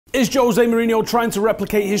Is Jose Mourinho trying to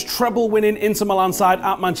replicate his treble-winning Inter Milan side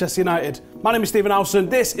at Manchester United? My name is Stephen Howson,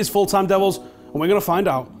 this is Full Time Devils, and we're going to find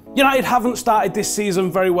out. United haven't started this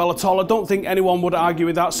season very well at all. I don't think anyone would argue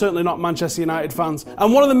with that, certainly not Manchester United fans.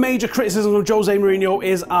 And one of the major criticisms of Jose Mourinho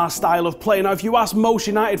is our style of play. Now, if you ask most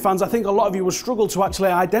United fans, I think a lot of you would struggle to actually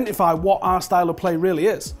identify what our style of play really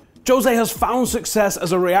is. Jose has found success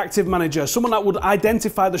as a reactive manager, someone that would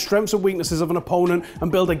identify the strengths and weaknesses of an opponent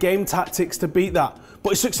and build a game tactics to beat that.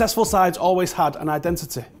 But his successful sides always had an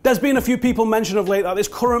identity. There's been a few people mention of late that this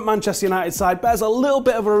current Manchester United side bears a little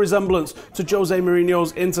bit of a resemblance to Jose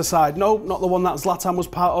Mourinho's Inter side. No, not the one that Zlatan was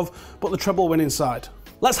part of, but the treble-winning side.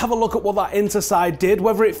 Let's have a look at what that Inter side did,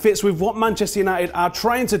 whether it fits with what Manchester United are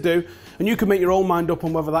trying to do, and you can make your own mind up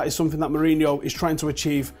on whether that is something that Mourinho is trying to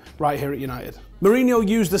achieve right here at United. Mourinho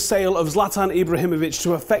used the sale of Zlatan Ibrahimovic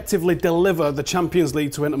to effectively deliver the Champions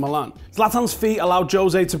League to Inter Milan. Zlatan's fee allowed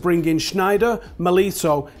Jose to bring in Sneijder,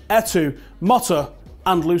 Milito, Eto'o, Motta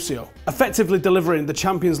and Lucio, effectively delivering the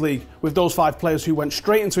Champions League with those 5 players who went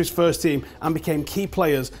straight into his first team and became key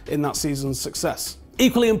players in that season's success.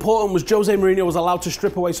 Equally important was Jose Mourinho was allowed to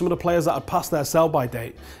strip away some of the players that had passed their sell-by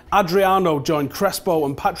date. Adriano joined Crespo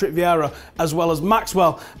and Patrick Vieira, as well as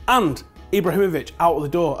Maxwell and Ibrahimovic out of the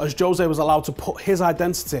door, as Jose was allowed to put his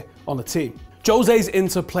identity on the team. Jose's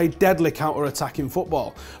Inter played deadly counter-attacking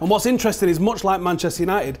football, and what's interesting is, much like Manchester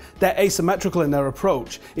United, they're asymmetrical in their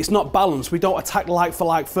approach. It's not balanced. We don't attack like for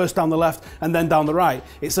like, first down the left and then down the right.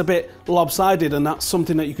 It's a bit lopsided, and that's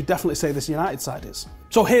something that you could definitely say this United side is.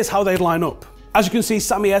 So here's how they'd line up. As you can see,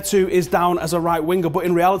 Sammy Eto'o is down as a right winger, but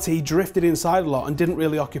in reality he drifted inside a lot and didn't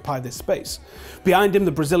really occupy this space. Behind him,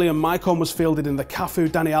 the Brazilian Maicon was fielded in the Cafu,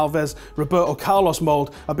 Dani Alves, Roberto Carlos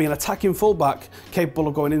mould of being an attacking fullback capable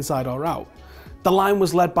of going inside or out. The line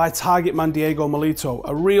was led by target man Diego Milito,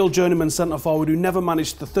 a real journeyman centre-forward who never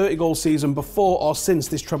managed the 30-goal season before or since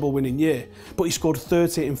this treble-winning year. But he scored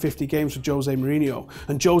 30 in 50 games for Jose Mourinho,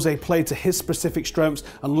 and Jose played to his specific strengths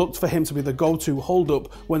and looked for him to be the go-to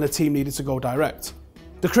hold-up when the team needed to go direct.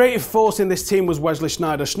 The creative force in this team was Wesley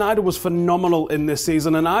Sneijder. Sneijder was phenomenal in this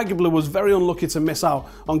season and arguably was very unlucky to miss out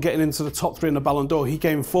on getting into the top 3 in the Ballon d'Or. He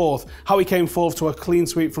came 4th. How he came 4th to a clean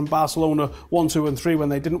sweep from Barcelona 1, 2 and 3 when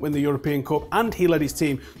they didn't win the European Cup, and he led his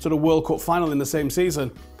team to the World Cup final in the same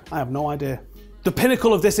season, I have no idea. The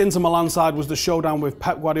pinnacle of this Inter Milan side was the showdown with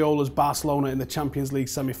Pep Guardiola's Barcelona in the Champions League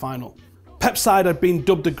semi-final. Pep's side had been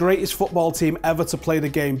dubbed the greatest football team ever to play the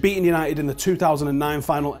game, beating United in the 2009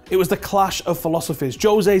 final. It was the clash of philosophies,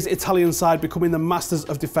 Jose's Italian side becoming the masters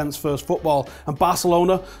of defence-first football, and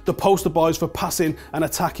Barcelona, the poster boys for passing and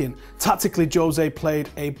attacking. Tactically, Jose played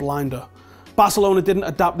a blinder. Barcelona didn't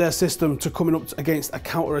adapt their system to coming up against a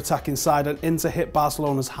counter-attacking side, and Inter hit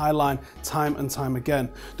Barcelona's high line time and time again.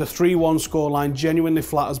 The 3-1 scoreline genuinely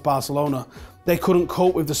flatters Barcelona. They couldn't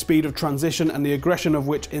cope with the speed of transition and the aggression of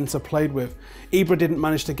which Inter played with. Ibra didn't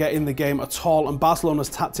manage to get in the game at all, and Barcelona's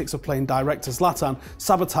tactics of playing direct to Zlatan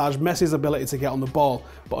sabotaged Messi's ability to get on the ball,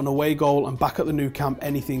 but an away goal and back at the new camp,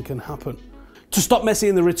 anything can happen. To stop Messi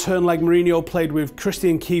in the return leg, Mourinho played with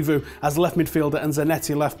Christian Kivu as left midfielder and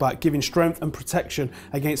Zanetti left back, giving strength and protection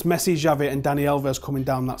against Messi, Xavi and Dani Alves coming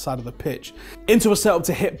down that side of the pitch. Inter was set up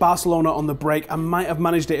to hit Barcelona on the break and might have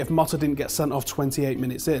managed it if Motta didn't get sent off 28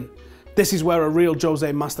 minutes in. This is where a real Jose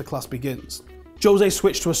masterclass begins. Jose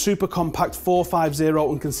switched to a super compact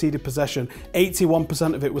 4-5-0 and conceded possession.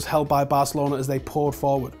 81% of it was held by Barcelona as they poured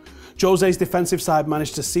forward. Jose's defensive side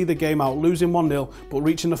managed to see the game out, losing 1-0, but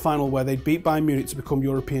reaching the final where they beat Bayern Munich to become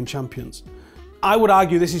European champions. I would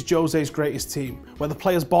argue this is Jose's greatest team, where the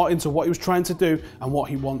players bought into what he was trying to do and what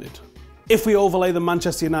he wanted. If we overlay the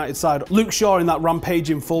Manchester United side, Luke Shaw in that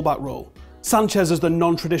rampaging fullback role, Sanchez as the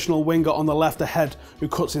non-traditional winger on the left ahead who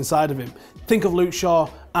cuts inside of him. Think of Luke Shaw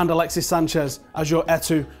and Alexis Sanchez as your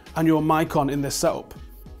Eto'o and your Maicon in this setup.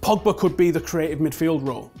 Pogba could be the creative midfield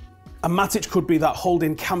role. And Matic could be that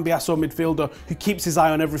holding Cambiasso midfielder who keeps his eye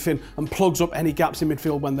on everything and plugs up any gaps in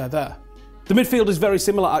midfield when they're there. The midfield is very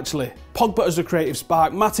similar actually. Pogba as the creative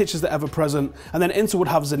spark, Matic as the ever-present, and then Inter would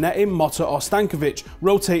have Zanetti, Motta or Stankovic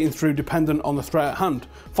rotating through dependent on the threat at hand.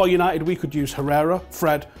 For United we could use Herrera,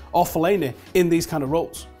 Fred or Fellaini in these kind of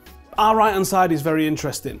roles. Our right hand side is very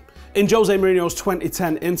interesting. In Jose Mourinho's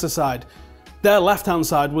 2010 Inter side, their left-hand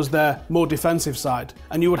side was their more defensive side,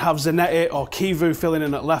 and you would have Zanetti or Kivu filling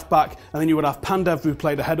in at left-back, and then you would have Pandev who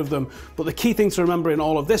played ahead of them. But the key thing to remember in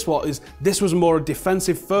all of this is this was more a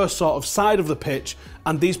defensive-first sort of side of the pitch,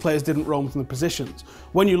 and these players didn't roam from the positions.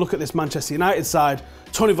 When you look at this Manchester United side,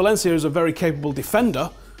 Tony Valencia is a very capable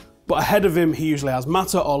defender, but ahead of him he usually has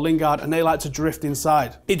Mata or Lingard, and they like to drift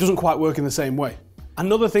inside. It doesn't quite work in the same way.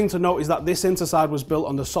 Another thing to note is that this Inter side was built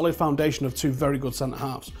on the solid foundation of two very good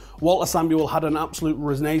centre-halves. Walter Samuel had an absolute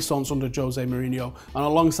renaissance under Jose Mourinho, and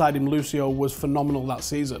alongside him Lucio was phenomenal that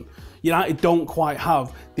season. United don't quite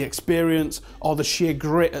have the experience or the sheer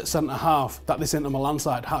grit at centre-half that this Inter Milan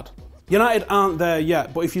side had. United aren't there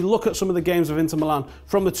yet, but if you look at some of the games of Inter Milan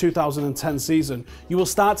from the 2010 season, you will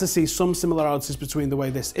start to see some similarities between the way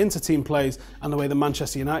this Inter team plays and the way the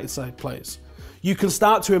Manchester United side plays. You can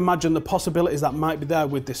start to imagine the possibilities that might be there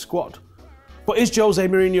with this squad. But is Jose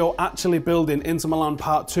Mourinho actually building Inter Milan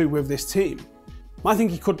Part 2 with this team? I think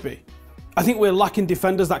he could be. I think we're lacking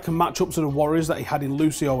defenders that can match up to the warriors that he had in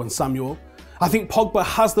Lucio and Samuel. I think Pogba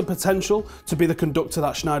has the potential to be the conductor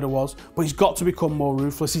that Schneider was, but he's got to become more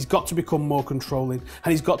ruthless, he's got to become more controlling,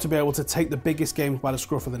 and he's got to be able to take the biggest games by the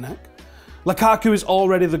scruff of the neck. Lukaku is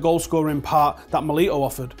already the goal scorer in part that Milito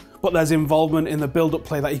offered, but there's involvement in the build-up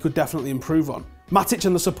play that he could definitely improve on. Matic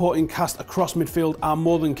and the supporting cast across midfield are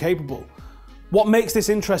more than capable. What makes this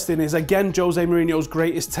interesting is, again, Jose Mourinho's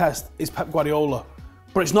greatest test is Pep Guardiola,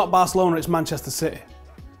 but it's not Barcelona, it's Manchester City.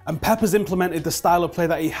 And Pep has implemented the style of play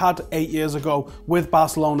that he had 8 years ago with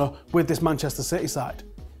Barcelona, with this Manchester City side,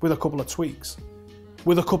 with a couple of tweaks.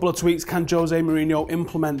 With a couple of tweaks, can Jose Mourinho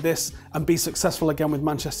implement this and be successful again with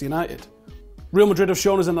Manchester United? Real Madrid have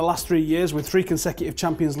shown us in the last 3 years with 3 consecutive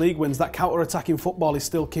Champions League wins that counter-attacking football is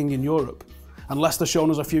still king in Europe. And Leicester shown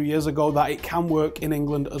us a few years ago that it can work in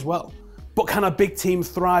England as well. But can a big team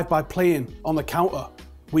thrive by playing on the counter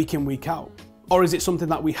week in, week out? Or is it something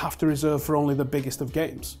that we have to reserve for only the biggest of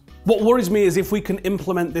games? What worries me is if we can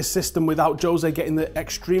implement this system without Jose getting the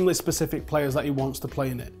extremely specific players that he wants to play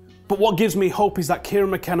in it. But what gives me hope is that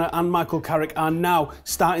Kieran McKenna and Michael Carrick are now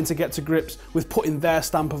starting to get to grips with putting their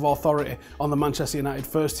stamp of authority on the Manchester United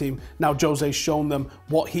first team. Now Jose's shown them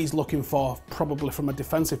what he's looking for, probably from a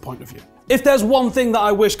defensive point of view. If there's one thing that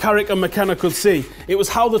I wish Carrick and McKenna could see, it was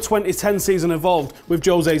how the 2010 season evolved with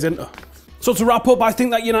Jose's Inter. So to wrap up, I think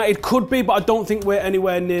that United could be, but I don't think we're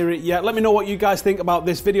anywhere near it yet. Let me know what you guys think about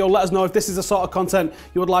this video. Let us know if this is the sort of content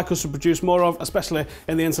you would like us to produce more of, especially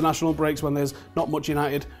in the international breaks when there's not much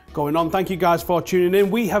United going on. Thank you guys for tuning in.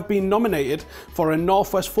 We have been nominated for a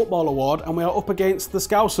Northwest Football Award and we are up against the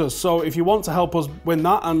Scousers. So if you want to help us win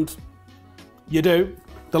that, and you do,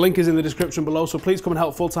 the link is in the description below, so please come and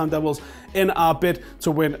help Full Time Devils in our bid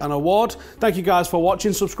to win an award. Thank you guys for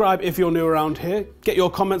watching. Subscribe if you're new around here. Get your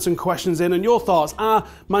comments and questions in and your thoughts. Are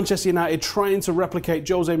Manchester United trying to replicate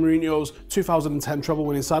Jose Mourinho's 2010 treble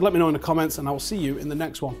winning side? Let me know in the comments and I will see you in the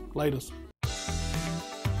next one. Laters.